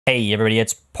Hey everybody,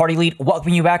 it's Party Elite,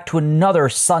 welcoming you back to another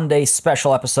Sunday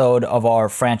special episode of our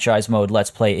franchise mode Let's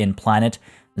Play in Planet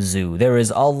Zoo. There is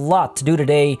a lot to do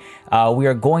today. We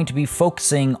are going to be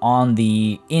focusing on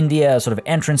the India sort of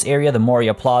entrance area, the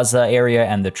MOR Plaza area,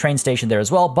 and the train station there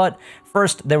as well. But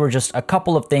first, there were just a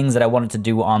couple of things that I wanted to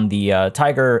do on the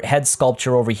tiger head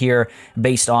sculpture over here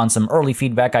based on some early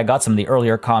feedback. I got some of the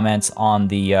earlier comments on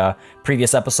the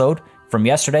previous episode from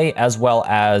yesterday, as well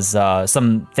as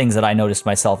some things that I noticed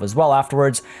myself as well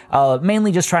afterwards.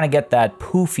 Mainly just trying to get that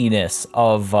poofiness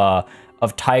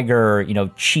of tiger,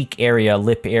 cheek area,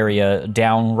 lip area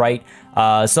down right.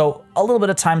 So a little bit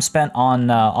of time spent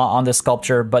on this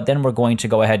sculpture, but then we're going to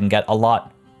go ahead and get a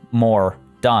lot more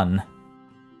done.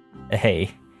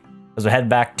 Hey, as we head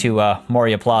back to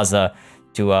MOR Plaza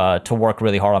to work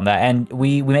really hard on that, and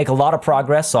we make a lot of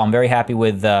progress. So I'm very happy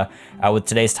with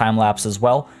today's time lapse as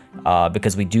well.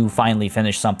 Because we do finally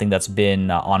finish something that's been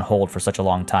on hold for such a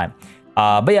long time.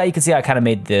 But yeah, you can see I kind of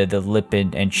made the lip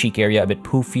and cheek area a bit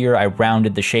poofier. I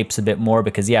rounded the shapes a bit more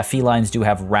because, yeah, felines do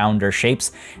have rounder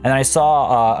shapes. And then I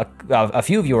saw a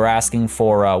few of you were asking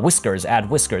for whiskers, add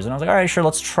whiskers. And I was like, all right, sure,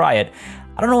 let's try it.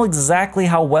 I don't know exactly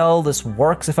how well this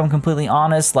works, if I'm completely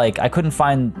honest. Like, I couldn't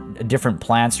find different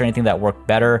plants or anything that worked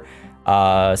better. So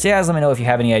yeah, guys, let me know if you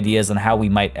have any ideas on how we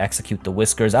might execute the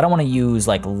whiskers. I don't want to use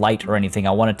like light or anything.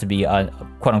 I want it to be a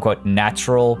quote-unquote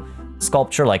natural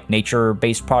sculpture, like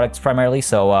nature-based products primarily.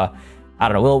 So I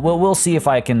don't know. We'll see if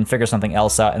I can figure something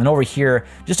else out. And then over here,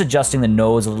 just adjusting the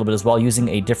nose a little bit as well, using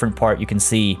a different part you can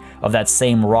see of that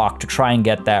same rock to try and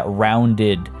get that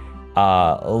rounded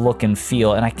look and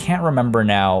feel. And I can't remember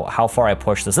now how far I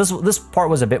pushed this. This part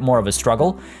was a bit more of a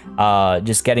struggle,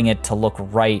 just getting it to look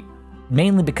right.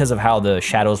 Mainly because of how the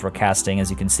shadows were casting. As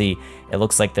you can see, it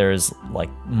looks like there's like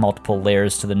multiple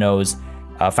layers to the nose.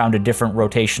 Found a different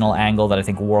rotational angle that I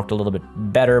think worked a little bit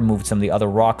better, moved some of the other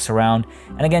rocks around.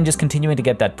 And again, just continuing to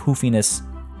get that poofiness,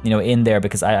 in there,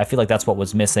 because I feel like that's what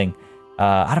was missing.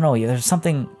 I don't know,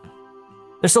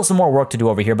 there's still some more work to do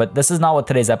over here, but this is not what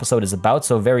today's episode is about,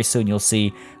 so very soon you'll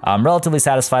see. I'm relatively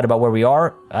satisfied about where we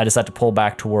are. I just had to pull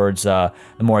back towards the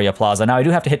MOR Plaza. Now, I do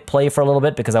have to hit play for a little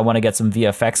bit because I want to get some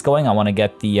VFX going. I want to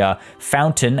get the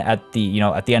fountain at the,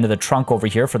 at the end of the trunk over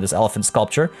here for this elephant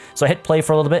sculpture. So I hit play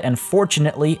for a little bit, and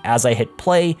fortunately, as I hit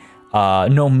play,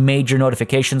 no major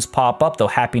notifications pop up, though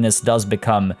happiness does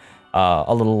become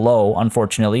a little low,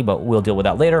 unfortunately, but we'll deal with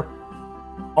that later.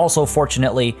 Also,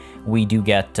 fortunately, we do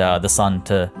get the sun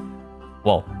to,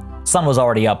 well, sun was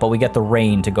already up, but we get the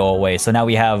rain to go away. So now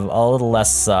we have a little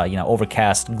less,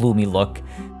 overcast, gloomy look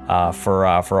for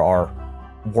our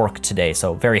work today.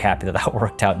 So very happy that that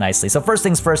worked out nicely. So first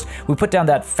things first, we put down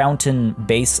that fountain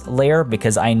base layer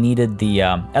because I needed the,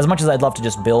 as much as I'd love to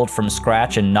just build from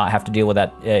scratch and not have to deal with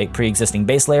that pre-existing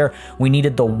base layer, we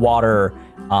needed the water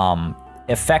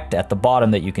effect at the bottom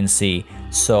that you can see.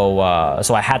 So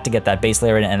I had to get that base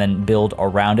layer in and then build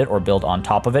around it or build on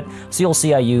top of it. So you'll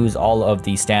see I use all of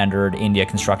the standard India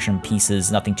construction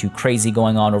pieces, nothing too crazy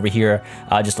going on over here,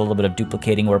 just a little bit of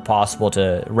duplicating where possible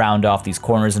to round off these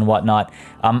corners and whatnot.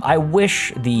 I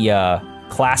wish the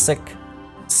classic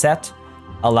set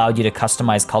allowed you to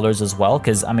customize colors as well,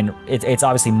 because I mean it's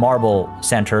obviously marble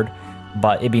centered,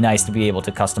 but it'd be nice to be able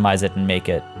to customize it and make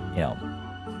it,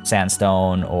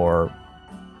 sandstone or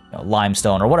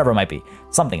limestone or whatever it might be,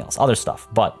 something else, other stuff.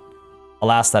 But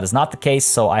alas, that is not the case.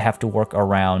 So I have to work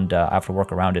around. I have to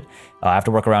work around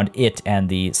it and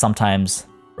the sometimes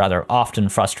rather often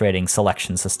frustrating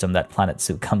selection system that Planet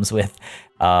Zoo comes with.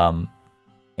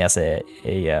 Yes,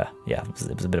 yeah, it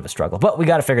was a bit of a struggle, but we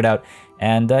got it figured out.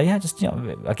 And yeah, just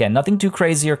again, nothing too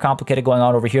crazy or complicated going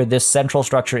on over here. This central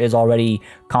structure is already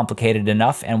complicated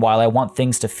enough, and while I want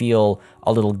things to feel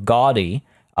a little gaudy,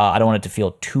 I don't want it to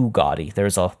feel too gaudy.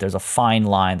 There's a fine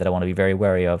line that I want to be very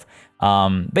wary of.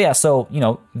 But yeah, so,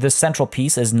 this central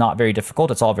piece is not very difficult.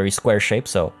 It's all very square shaped,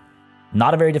 so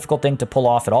not a very difficult thing to pull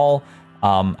off at all.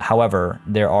 However,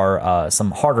 there are some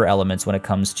harder elements when it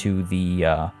comes to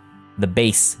the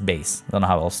base. I don't know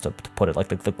how else to put it, like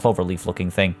the clover leaf looking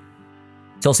thing.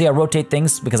 So you'll see I rotate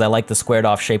things because I like the squared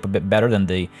off shape a bit better than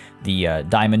the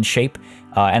diamond shape.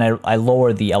 And I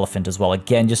lower the elephant as well.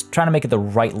 Again, just trying to make it the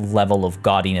right level of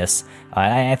gaudiness.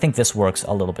 And I think this works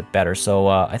a little bit better. So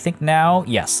I think now,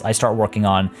 yes, I start working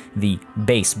on the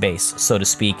base, so to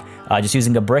speak. Just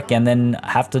using a brick and then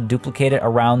have to duplicate it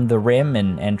around the rim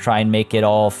and try and make it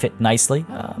all fit nicely.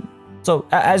 So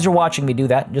as you're watching me do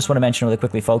that, just want to mention really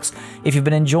quickly, folks, if you've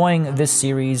been enjoying this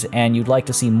series and you'd like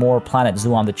to see more Planet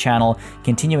Zoo on the channel,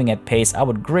 continuing at pace, I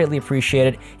would greatly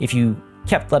appreciate it if you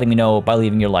kept letting me know by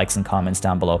leaving your likes and comments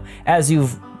down below. As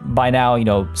you've by now,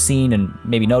 seen and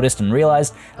maybe noticed and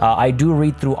realized, I do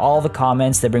read through all the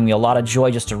comments. They bring me a lot of joy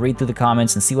just to read through the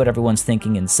comments and see what everyone's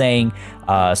thinking and saying.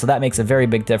 So that makes a very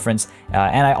big difference.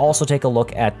 And I also take a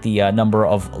look at the number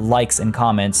of likes and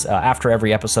comments after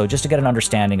every episode just to get an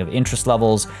understanding of interest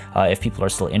levels, if people are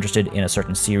still interested in a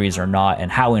certain series or not,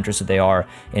 and how interested they are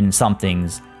in some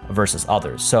things versus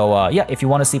others. So yeah, if you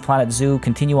want to see Planet Zoo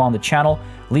continue on the channel,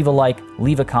 leave a like,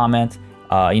 leave a comment.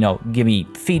 Give me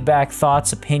feedback,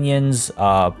 thoughts, opinions,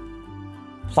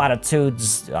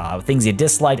 platitudes, things you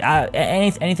dislike,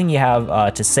 anything you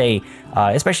have to say,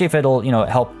 especially if it'll,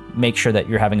 help make sure that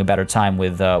you're having a better time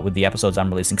with the episodes I'm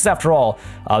releasing. Because after all,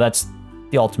 that's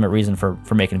the ultimate reason for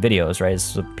making videos, right? Is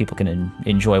so people can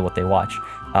enjoy what they watch.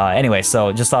 Anyway,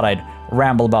 so just thought I'd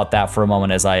ramble about that for a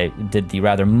moment as I did the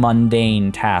rather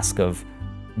mundane task of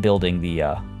building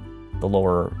the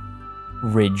lower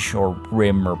ridge or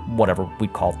rim or whatever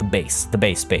we'd call it, the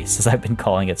base base as I've been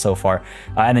calling it so far,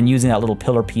 and then using that little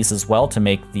pillar piece as well to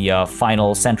make the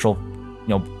final central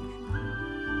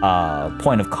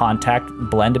point of contact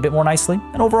blend a bit more nicely.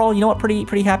 And overall,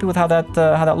 pretty happy with how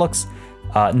that looks.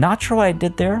 Not sure what I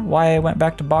did there, why I went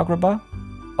back to bankrupt.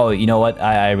 Oh, you know what?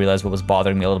 I realized what was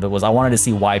bothering me a little bit was I wanted to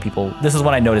see why people... This is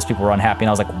when I noticed people were unhappy, and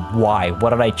I was like, why?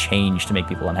 What did I change to make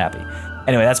people unhappy?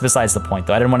 Anyway, that's besides the point,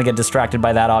 though. I didn't want to get distracted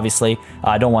by that, obviously.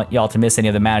 I don't want y'all to miss any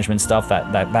of the management stuff.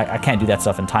 That I can't do that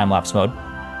stuff in time-lapse mode.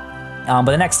 But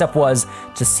the next step was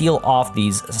to seal off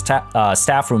these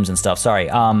staff rooms and stuff. Sorry.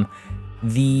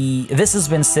 This has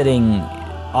been sitting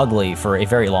ugly for a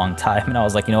very long time, and I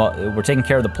was like, you know what? We're taking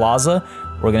care of the plaza.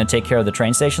 We're going to take care of the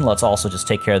train station. Let's also just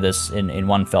take care of this in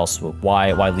one fell swoop.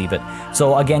 Why leave it?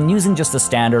 So again, using just the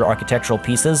standard architectural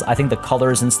pieces, I think the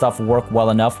colors and stuff work well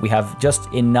enough. We have just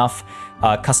enough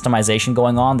customization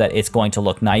going on that it's going to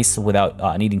look nice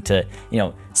without needing to,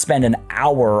 spend an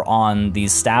hour on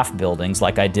these staff buildings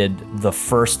like I did the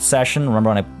first session.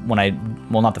 Remember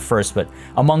well, not the first, but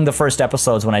among the first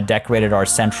episodes when I decorated our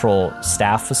central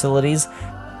staff facilities.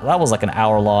 That was like an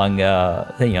hour-long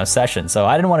session, so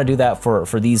I didn't want to do that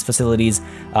for these facilities.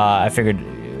 I figured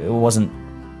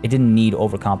it didn't need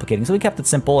overcomplicating, so we kept it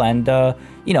simple. And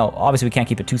obviously we can't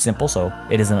keep it too simple, so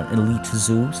it is an elite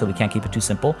zoo, so we can't keep it too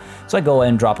simple. So I go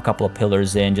and drop a couple of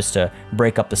pillars in just to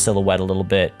break up the silhouette a little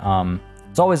bit.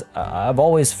 I've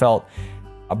always felt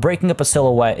breaking up a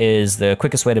silhouette is the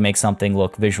quickest way to make something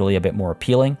look visually a bit more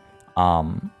appealing.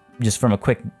 Just from a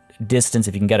quick distance,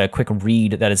 if you can get a quick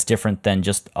read that is different than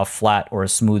just a flat or a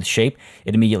smooth shape,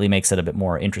 it immediately makes it a bit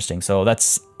more interesting. So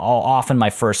that's often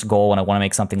my first goal when I want to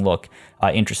make something look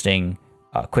interesting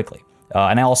quickly.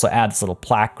 And I also add this little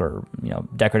plaque or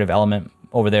decorative element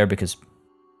over there because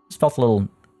it felt a little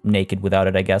naked without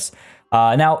it, I guess.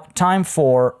 Now, time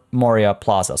for Moria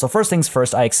Plaza. So first things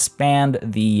first, I expand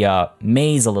the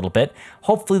maze a little bit.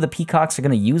 Hopefully the peacocks are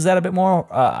going to use that a bit more.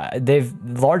 They've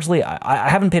largely, I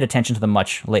haven't paid attention to them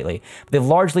much lately, but they've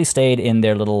largely stayed in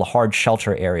their little hard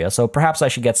shelter area. So perhaps I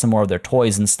should get some more of their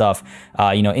toys and stuff,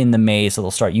 in the maze so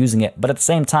they'll start using it. But at the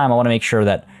same time, I want to make sure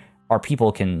that our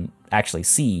people can actually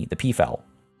see the peafowl.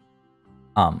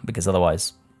 Because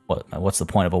otherwise... what's the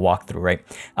point of a walkthrough, right?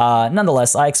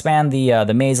 Nonetheless, I expand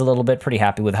the maze a little bit. Pretty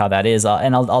happy with how that is,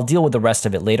 and I'll deal with the rest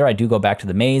of it later. I do go back to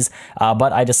the maze,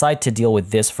 but I decide to deal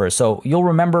with this first. So you'll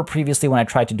remember previously when I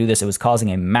tried to do this, it was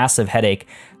causing a massive headache,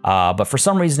 but for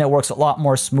some reason it works a lot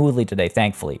more smoothly today,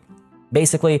 thankfully.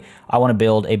 Basically, I want to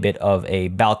build a bit of a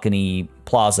balcony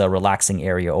plaza relaxing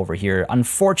area over here.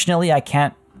 Unfortunately, I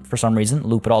can't, for some reason,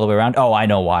 loop it all the way around. Oh, I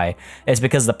know why. It's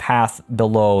because the path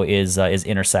below is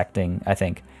intersecting, I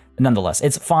think. Nonetheless,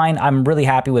 it's fine. I'm really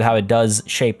happy with how it does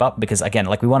shape up because, again,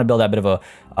 like we want to build that bit of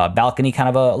a balcony kind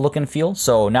of a look and feel.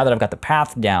 So now that I've got the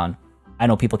path down, I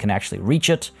know people can actually reach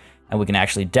it and we can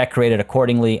actually decorate it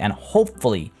accordingly. And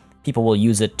hopefully people will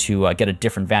use it to get a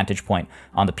different vantage point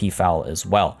on the peafowl as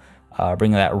well.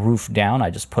 Bringing that roof down, I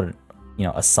just put it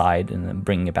aside and then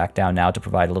bringing it back down now to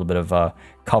provide a little bit of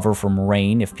cover from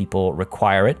rain if people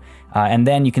require it. And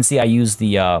then you can see I use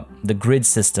the grid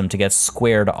system to get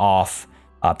squared off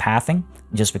pathing,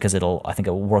 just because I think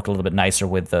it'll work a little bit nicer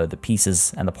with the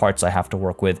pieces and the parts I have to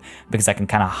work with, because I can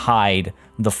kind of hide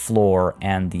the floor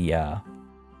and the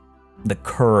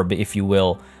curb, if you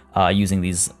will, using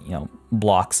these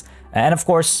blocks. And of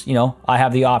course, I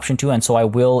have the option to, and so I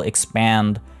will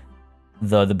expand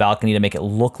the balcony to make it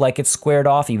look like it's squared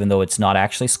off, even though it's not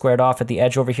actually squared off at the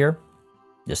edge over here.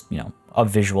 Just a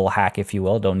visual hack, if you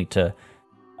will. Don't need to.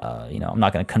 I'm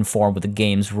not going to conform with the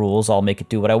game's rules. I'll make it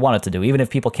do what I want it to do. Even if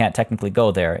people can't technically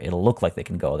go there, it'll look like they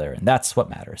can go there, and that's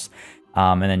what matters.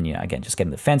 And then, again, just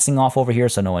getting the fencing off over here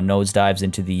so no one nosedives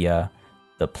into the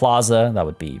the plaza. That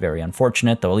would be very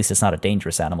unfortunate, though at least it's not a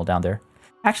dangerous animal down there.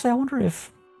 Actually, I wonder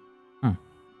if...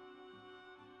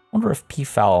 wonder if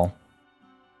peafowl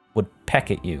would peck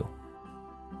at you.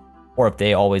 Or if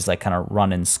they always, like, kind of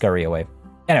run and scurry away.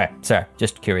 Anyway, sorry,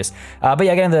 just curious. But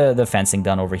yeah, getting the fencing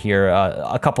done over here.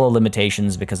 A couple of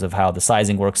limitations because of how the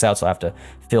sizing works out, so I have to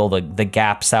fill the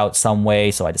gaps out some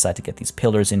way, so I decided to get these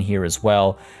pillars in here as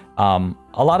well.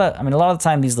 A lot of the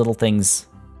time these little things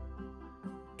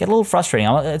get a little frustrating.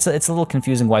 It's a little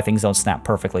confusing why things don't snap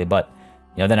perfectly, but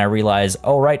you know, then I realize,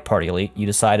 oh right, Party Elite, you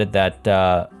decided that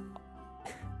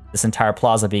this entire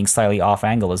plaza being slightly off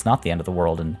angle is not the end of the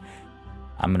world, and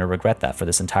I'm gonna regret that for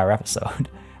this entire episode.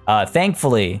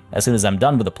 Thankfully, as soon as I'm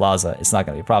done with the plaza, it's not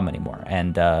gonna be a problem anymore.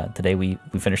 And today we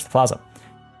finished the plaza.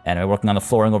 And we're working on the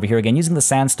flooring over here again, using the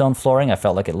sandstone flooring. I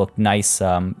felt like it looked nice.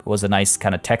 It was a nice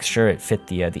kind of texture. It fit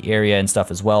the area and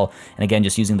stuff as well. And again,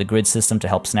 just using the grid system to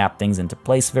help snap things into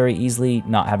place very easily,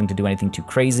 not having to do anything too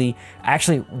crazy.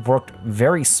 Actually worked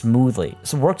very smoothly.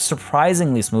 So worked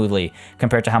surprisingly smoothly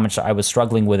compared to how much I was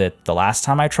struggling with it the last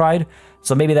time I tried.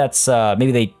 So maybe that's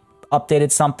maybe they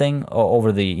updated something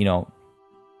over the, you know,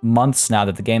 months now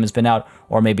that the game has been out,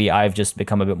 or maybe I've just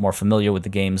become a bit more familiar with the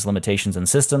game's limitations and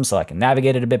systems so I can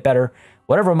navigate it a bit better.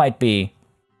 Whatever it might be,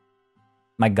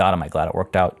 my god, am I glad it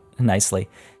worked out nicely.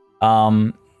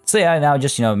 So yeah, now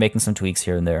just, you know, making some tweaks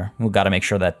here and there. We've got to make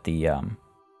sure that the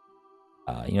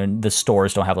you know, the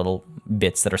stores don't have little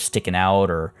bits that are sticking out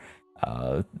or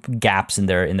gaps in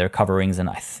their coverings, and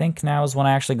I think now is when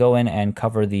I actually go in and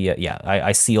cover the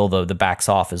I seal the backs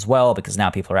off as well, because now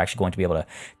people are actually going to be able to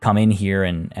come in here,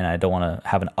 and I don't want to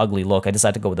have an ugly look. I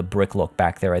decided to go with a brick look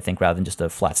back there, I think, rather than just a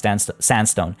flat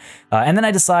sandstone. And then I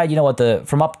decide, you know what,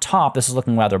 from up top this is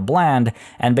looking rather bland,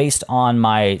 and based on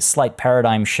my slight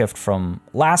paradigm shift from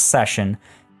last session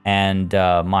and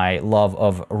my love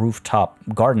of rooftop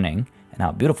gardening and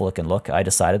how beautiful it can look, I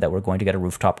decided that we're going to get a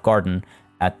rooftop garden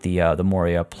at the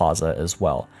Moria Plaza as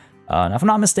well. Now, if I'm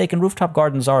not mistaken, rooftop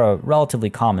gardens are a relatively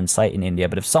common sight in India,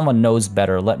 but if someone knows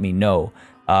better, let me know.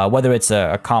 Whether it's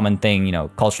a common thing, you know,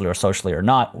 culturally or socially or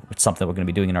not, it's something we're going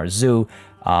to be doing in our zoo.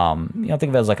 You know,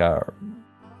 think of it as like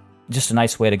just a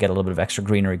nice way to get a little bit of extra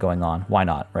greenery going on. Why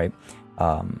not, right?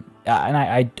 And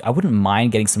I wouldn't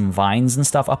mind getting some vines and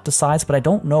stuff up the sides, but I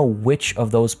don't know which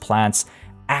of those plants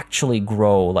actually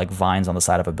grow like vines on the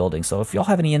side of a building. So if y'all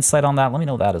have any insight on that, let me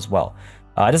know that as well.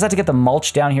 I just had to get the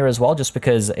mulch down here as well, just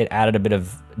because it added a bit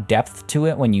of depth to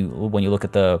it when you look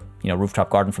at the, you know, rooftop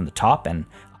garden from the top, and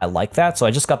I like that. So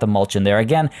I just got the mulch in there.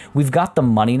 Again, we've got the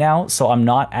money now, so I'm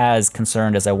not as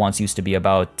concerned as I once used to be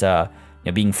about you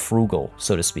know, being frugal,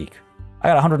 so to speak. I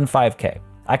got 105K.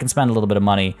 I can spend a little bit of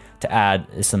money to add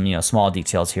some, you know, small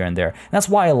details here and there. And that's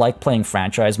why I like playing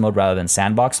franchise mode rather than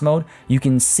sandbox mode. You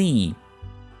can see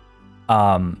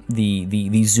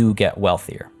the zoo get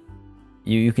wealthier.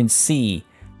 You can see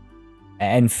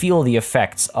and feel the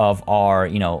effects of our,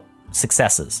 you know,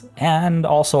 successes and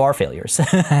also our failures,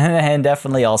 and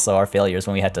definitely also our failures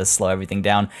when we had to slow everything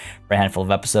down for a handful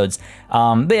of episodes.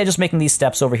 But yeah, just making these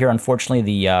steps over here. Unfortunately,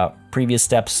 the previous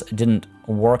steps didn't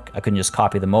work. I couldn't just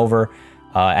copy them over,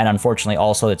 and unfortunately,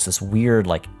 also it's this weird,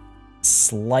 like,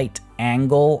 slight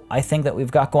angle, I think, that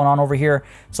we've got going on over here.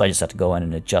 So I just have to go in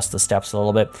and adjust the steps a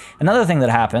little bit. Another thing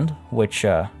that happened, which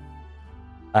I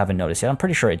haven't noticed yet, I'm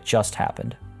pretty sure it just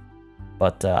happened,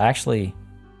 but actually,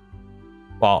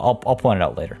 well, I'll point it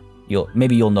out later.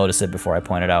 Maybe you'll notice it before I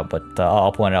point it out, but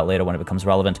I'll point it out later when it becomes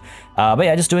relevant. But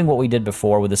yeah, just doing what we did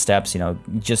before with the steps, you know,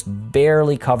 just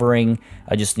barely covering,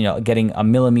 just, you know, getting a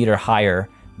millimeter higher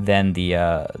than the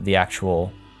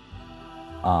actual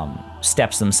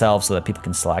steps themselves, so that people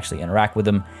can still actually interact with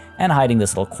them, and hiding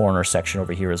this little corner section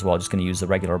over here as well. Just going to use the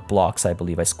regular blocks. I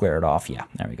believe I squared it off. Yeah,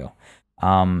 there we go.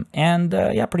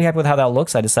 Yeah, pretty happy with how that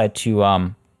looks. I decided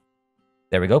to,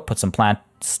 there we go, put some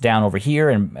plants down over here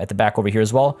and at the back over here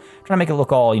as well. Trying to make it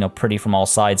look all, you know, pretty from all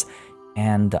sides.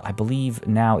 And I believe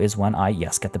now is when I,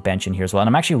 yes, get the bench in here as well. And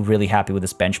I'm actually really happy with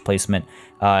this bench placement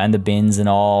and the bins and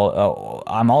all.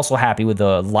 I'm also happy with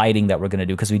the lighting that we're going to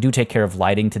do, because we do take care of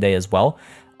lighting today as well.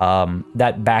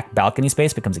 That back balcony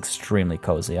space becomes extremely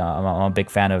cozy. I'm a big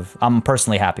fan of, I'm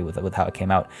personally happy with how it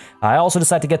came out. I also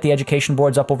decided to get the education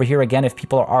boards up over here. Again, if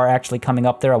people are actually coming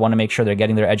up there, I want to make sure they're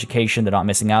getting their education, they're not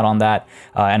missing out on that.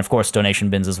 And of course, donation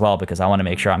bins as well, because I want to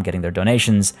make sure I'm getting their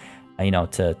donations, you know,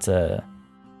 to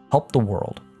help the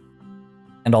world,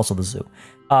 and also the zoo.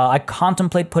 I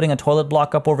contemplate putting a toilet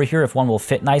block up over here if one will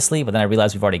fit nicely, but then I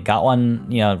realized we've already got one,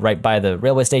 you know, right by the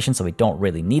railway station, so we don't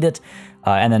really need it.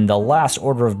 And then the last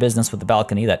order of business with the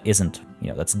balcony that isn't, you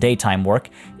know, that's daytime work,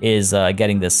 is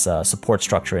getting this support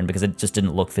structure in, because it just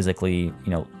didn't look physically,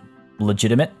 you know,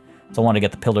 legitimate. So I want to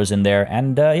get the pillars in there,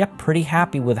 and yeah, pretty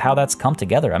happy with how that's come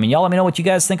together. I mean, y'all let me know what you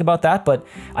guys think about that, but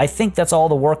I think that's all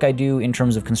the work I do in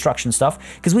terms of construction stuff,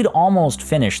 because we'd almost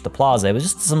finished the plaza. It was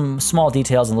just some small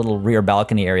details in a little rear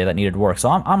balcony area that needed work, so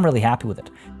I'm really happy with it.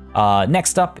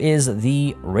 Next up is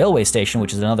the railway station,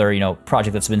 which is another,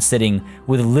 project that's been sitting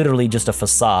with literally just a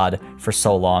facade for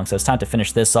so long. So it's time to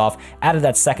finish this off. Added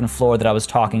that second floor that I was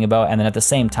talking about, and then at the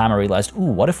same time I realized,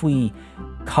 ooh, what if we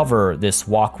cover this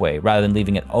walkway rather than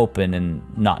leaving it open and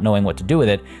not knowing what to do with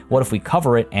it? What if we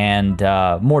cover it? And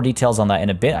more details on that in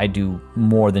a bit. I do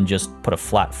more than just put a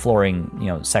flat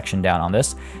flooring, section down on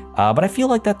this. But I feel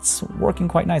like that's working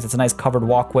quite nice. It's a nice covered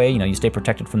walkway. You stay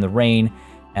protected from the rain.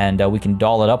 And we can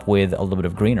doll it up with a little bit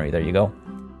of greenery. There you go.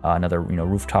 Another,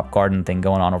 rooftop garden thing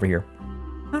going on over here.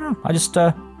 I don't know. I just,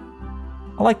 I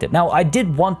liked it. Now, I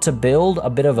did want to build a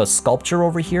bit of a sculpture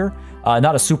over here.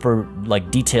 Not a super,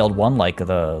 detailed one like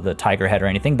the tiger head or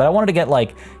anything, but I wanted to get,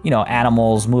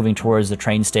 animals moving towards the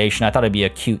train station. I thought it'd be a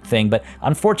cute thing, but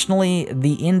unfortunately,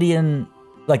 the Indian,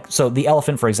 so the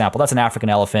elephant, for example, that's an African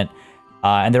elephant.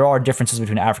 And there are differences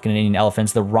between African and Indian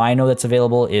elephants. The rhino that's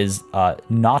available is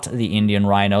not the Indian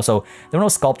rhino, so there were no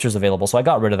sculptures available, so I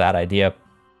got rid of that idea.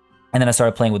 And then I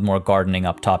started playing with more gardening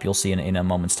up top. You'll see in a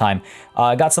moment's time.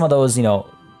 I got some of those,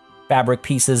 fabric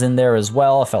pieces in there as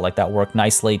well. I felt like that worked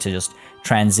nicely to just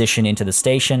transition into the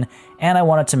station. And I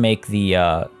wanted to make the,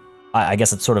 I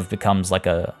guess it sort of becomes like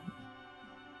a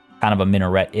kind of a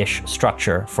minaret-ish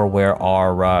structure for where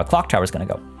our clock tower is going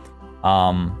to go.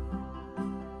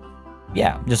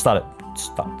 Yeah, just thought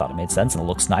it made sense, and it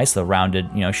looks nice. The rounded,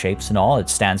 shapes and all. It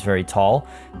stands very tall.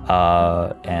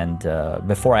 And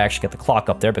before I actually get the clock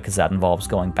up there, because that involves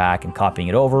going back and copying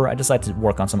it over, I decided to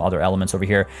work on some other elements over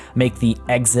here. Make the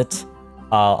exit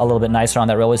a little bit nicer on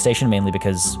that railway station, mainly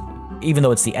because even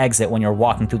though it's the exit, when you're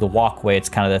walking through the walkway, it's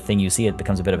kind of the thing you see. It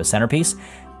becomes a bit of a centerpice.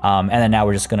 And then now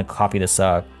we're just going to copy this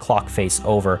clock face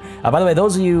over. By the way,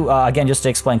 those of you, again, just to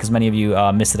explain, because many of you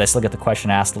missed it, I still get the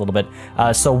question asked a little bit.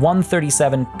 So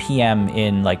 1:37 p.m.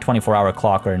 in 24-hour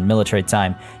clock or in military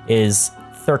time is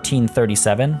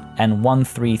 1337, and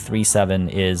 1337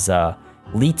 is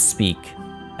elite speak,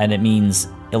 and it means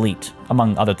elite,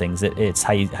 among other things. It's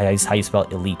how you spell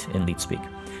elite in elite speak.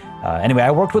 Anyway, I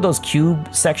worked with those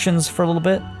cube sections for a little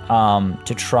bit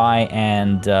to try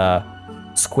and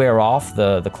square off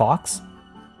the clocks.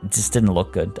 It just didn't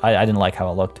look good. I didn't like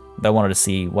how it looked. I wanted to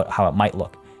see how it might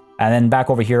look. And then back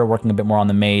over here, working a bit more on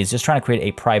the maze, just trying to create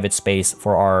a private space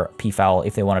for our peafowl.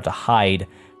 If they wanted to hide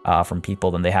from people,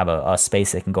 then they have a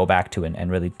space they can go back to and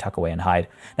really tuck away and hide.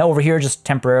 Now over here, just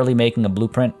temporarily making a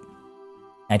blueprint.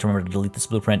 I have to remember to delete this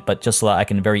blueprint, but just so that I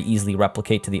can very easily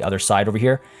replicate to the other side over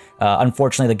here.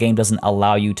 Unfortunately, the game doesn't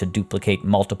allow you to duplicate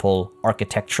multiple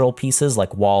architectural pieces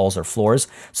like walls or floors,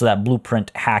 so that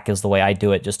blueprint hack is the way I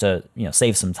do it, just to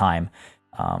save some time.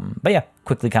 But yeah,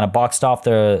 quickly kind of boxed off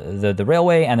the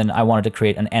railway, and then I wanted to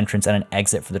create an entrance and an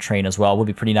exit for the train as well. It would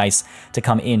be pretty nice to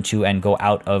come into and go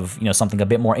out of something a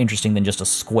bit more interesting than just a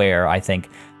square, I think.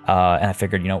 And I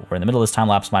figured, we're in the middle of this time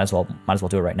lapse, might as well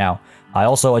do it right now. I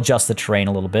also adjust the terrain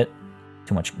a little bit.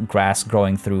 Too much grass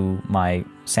growing through my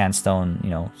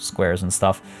sandstone, squares and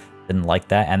stuff. Didn't like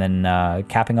that. And then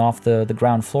capping off the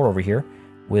ground floor over here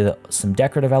with some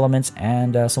decorative elements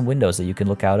and some windows that you can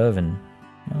look out of and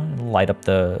light up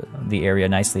the area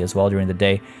nicely as well during the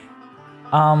day.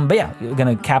 But yeah, we're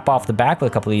gonna cap off the back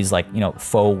with a couple of these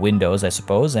faux windows, I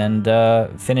suppose, and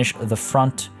finish the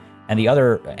front and the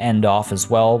other end off as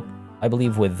well, I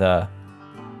believe, with,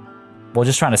 well,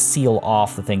 just trying to seal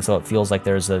off the thing so it feels like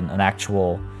there's an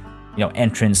actual,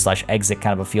 entrance/exit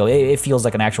kind of a feel. It feels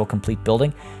like an actual complete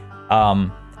building. I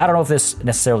don't know if this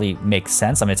necessarily makes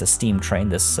sense. I mean, it's a steam train.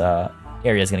 This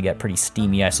area is going to get pretty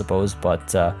steamy, I suppose,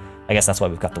 but I guess that's why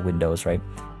we've got the windows, right?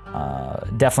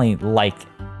 Definitely like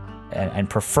and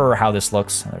prefer how this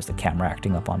looks. There's the camera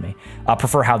acting up on me.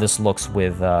 Prefer how this looks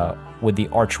with the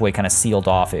archway kind of sealed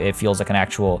off. It feels like an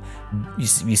actual, you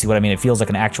see what I mean? It feels like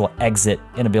an actual exit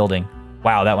in a building.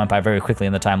 Wow, that went by very quickly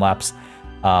in the time lapse.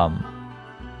 I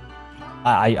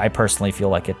personally feel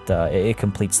like it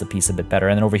completes the piece a bit better.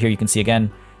 And then over here you can see again,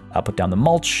 put down the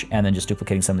mulch and then just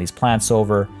duplicating some of these plants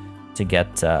over to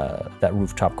get that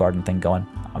rooftop garden thing going.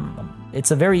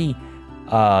 It's a very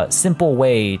simple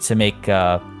way to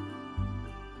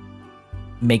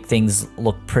make things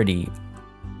look pretty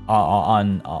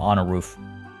on a roof.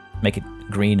 Make it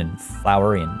green and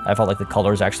flowery, and I felt like the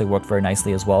colors actually worked very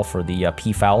nicely as well for the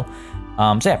peafowl.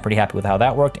 So yeah, pretty happy with how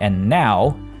that worked. And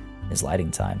now is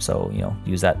lighting time. So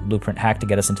use that blueprint hack to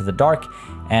get us into the dark.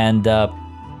 And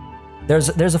there's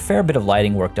a fair bit of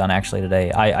lighting work done actually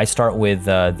today. I start with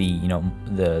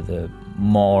the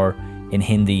MOR in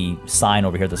Hindi sign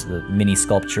over here, this the mini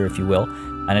sculpture, if you will.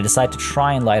 And I decided to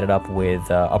try and light it up with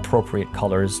appropriate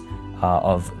colors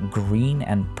of green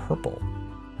and purple.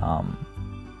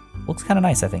 Looks kind of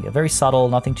nice, I think. Very subtle,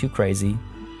 nothing too crazy.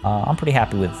 I'm pretty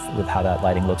happy with how that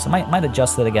lighting looks. I might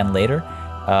adjust it again later,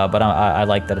 but I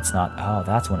like that it's not... Oh,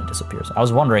 that's when it disappears. I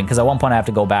was wondering, because at one point I have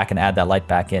to go back and add that light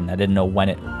back in. I didn't know when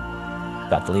it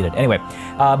got deleted. Anyway,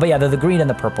 but yeah, the green and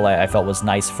the purple I felt was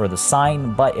nice for the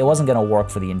sign, but it wasn't going to work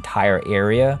for the entire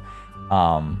area.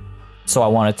 So I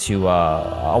wanted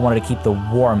to keep the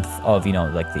warmth of, you know,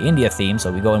 like the India theme.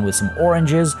 So we go in with some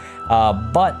oranges,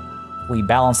 but we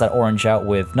balance that orange out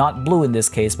with not blue in this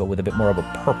case, but with a bit more of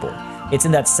a purple. It's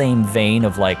in that same vein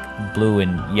of like blue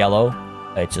and yellow.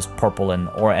 It's just purple and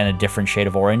a different shade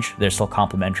of orange. They're still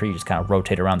complementary. You just kind of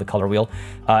rotate around the color wheel.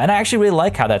 And I actually really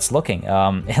like how that's looking.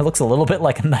 It looks a little bit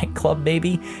like a nightclub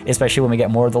maybe, especially when we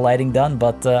get more of the lighting done.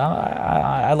 But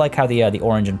I like how the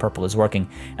orange and purple is working.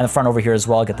 And the front over here as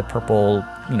well, get the purple,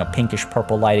 you know, pinkish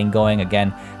purple lighting going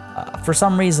again. For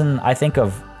some reason, I think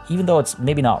of, even though it's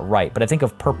maybe not right, but I think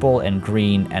of purple and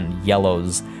green and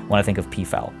yellows when I think of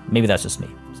PFAL. Maybe that's just me.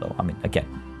 So, I mean, again,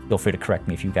 feel free to correct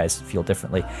me if you guys feel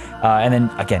differently. And then,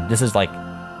 again, this is like,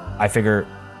 I figure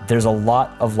there's a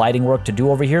lot of lighting work to do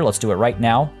over here. Let's do it right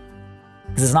now,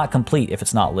 because it's not complete if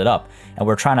it's not lit up. And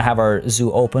we're trying to have our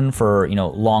zoo open for, you know,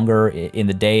 longer in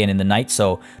the day and in the night.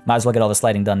 So might as well get all this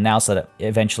lighting done now so that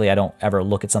eventually I don't ever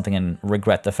look at something and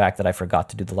regret the fact that I forgot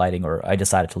to do the lighting or I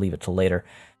decided to leave it till later.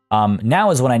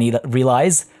 Now is when I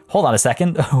realize, hold on a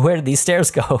second, where did these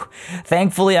stairs go?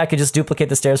 Thankfully, I could just duplicate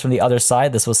the stairs from the other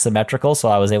side. This was symmetrical, so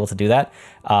I was able to do that.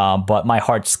 But my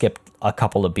heart skipped a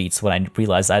couple of beats when I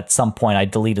realized at some point I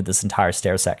deleted this entire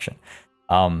stair section.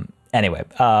 Anyway,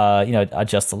 you know,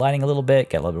 adjust the lighting a little bit,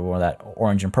 get a little bit more of that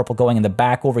orange and purple going in the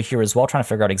back over here as well, trying to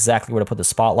figure out exactly where to put the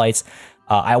spotlights.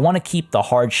 I want to keep the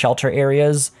hard shelter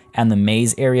areas and the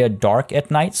maze area dark at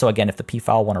night. So again, if the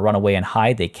P-File want to run away and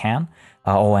hide, they can.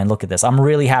 Oh, and look at this. I'm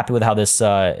really happy with how this, you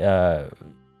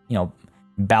know,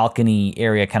 balcony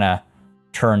area kind of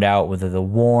turned out with the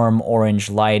warm orange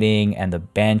lighting and the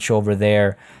bench over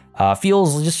there.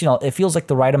 Feels just, you know, it feels like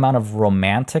the right amount of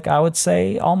romantic, I would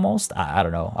say, almost. I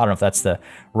don't know. I don't know if that's the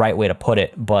right way to put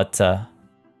it, but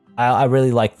I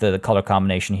really like the color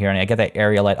combination here. And I get that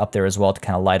area light up there as well to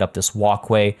kind of light up this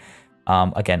walkway.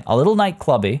 Again, a little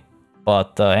nightclubby,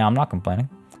 but yeah, I'm not complaining.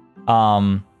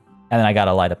 And then I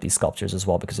gotta light up these sculptures as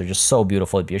well because they're just so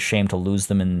beautiful. It'd be a shame to lose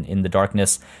them in the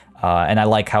darkness. And I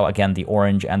like how, again, the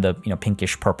orange and the, you know,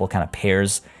 pinkish purple kind of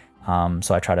pairs.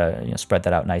 So I try to, you know, spread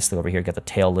that out nicely over here, get the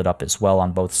tail lit up as well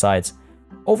on both sides.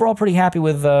 Overall, pretty happy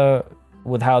with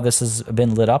how this has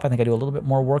been lit up. I think I do a little bit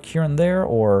more work here and there,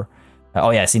 or...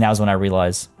 oh yeah, see, now is when I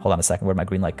realize... Hold on a second, where'd my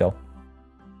green light go?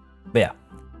 But yeah,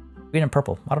 green and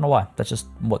purple. I don't know why. That's just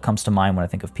what comes to mind when I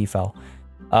think of PFAL.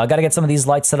 Got to get some of these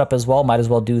lights set up as well. Might as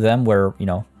well do them where, you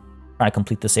know, trying to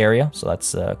complete this area. So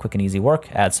that's quick and easy work.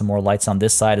 Add some more lights on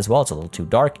this side as well. It's a little too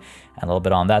dark. And a little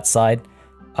bit on that side.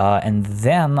 And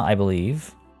then, I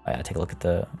believe, I take a look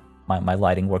at my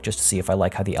lighting work just to see if I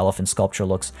like how the elephant sculpture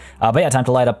looks. But yeah, time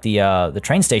to light up the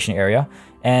train station area.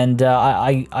 And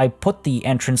I put the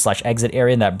entrance/exit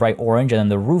area in that bright orange. And then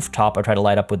the rooftop I try to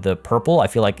light up with the purple. I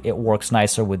feel like it works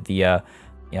nicer with the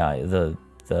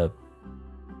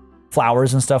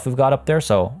flowers and stuff we've got up there,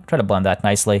 so try to blend that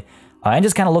nicely. And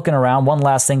just kind of looking around, one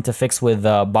last thing to fix with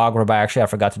bankrupt, actually I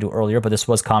forgot to do earlier, but this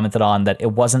was commented on that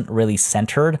it wasn't really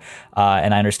centered,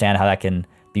 and I understand how that can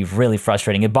be really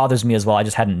frustrating. It bothers me as well, I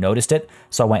just hadn't noticed it,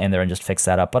 so I went in there and just fixed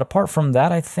that up. But apart from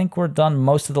that, I think we're done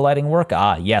most of the lighting work.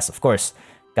 Yes, of course,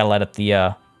 gotta light up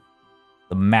the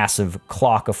massive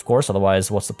clock, of course, otherwise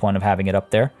what's the point of having it up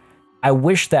there? I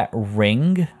wish that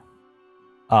ring,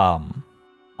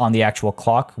 on the actual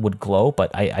clock would glow, but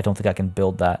I don't think I can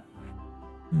build that.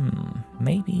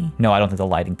 Maybe? No, I don't think the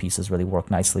lighting pieces really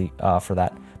work nicely for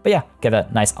that. But yeah, get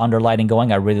that nice underlighting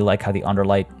going. I really like how the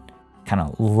underlight kind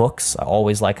of looks. I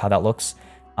always like how that looks.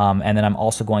 And then I'm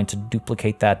also going to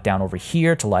duplicate that down over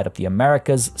here to light up the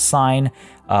Americas sign.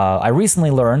 I recently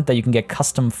learned that you can get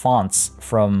custom fonts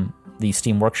from the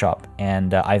Steam Workshop,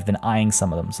 and I've been eyeing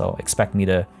some of them, so expect me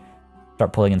to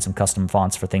start pulling in some custom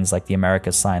fonts for things like the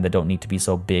Americas sign that don't need to be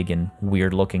so big and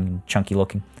weird looking and chunky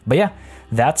looking. But yeah,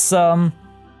 that's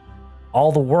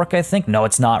all the work, I think. No,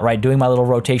 it's not, right? Doing my little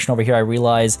rotation over here, I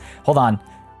realize, hold on,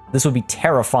 this would be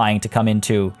terrifying to come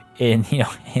into in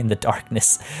the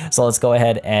darkness. So let's go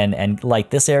ahead and light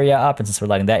this area up, and since we're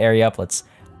lighting that area up, let's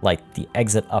light the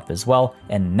exit up as well.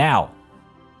 And now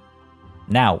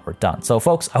we're done. So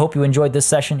folks, I hope you enjoyed this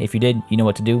session. If you did, you know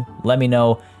what to do. Let me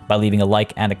know. by leaving a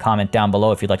like and a comment down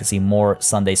below if you'd like to see more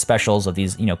Sunday specials of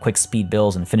these, quick speed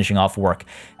builds and finishing off work.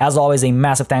 As always, a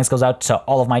massive thanks goes out to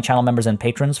all of my channel members and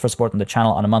patrons for supporting the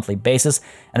channel on a monthly basis,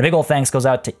 and a big old thanks goes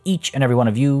out to each and every one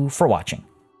of you for watching.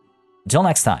 Until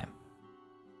next time,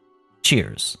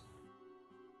 cheers.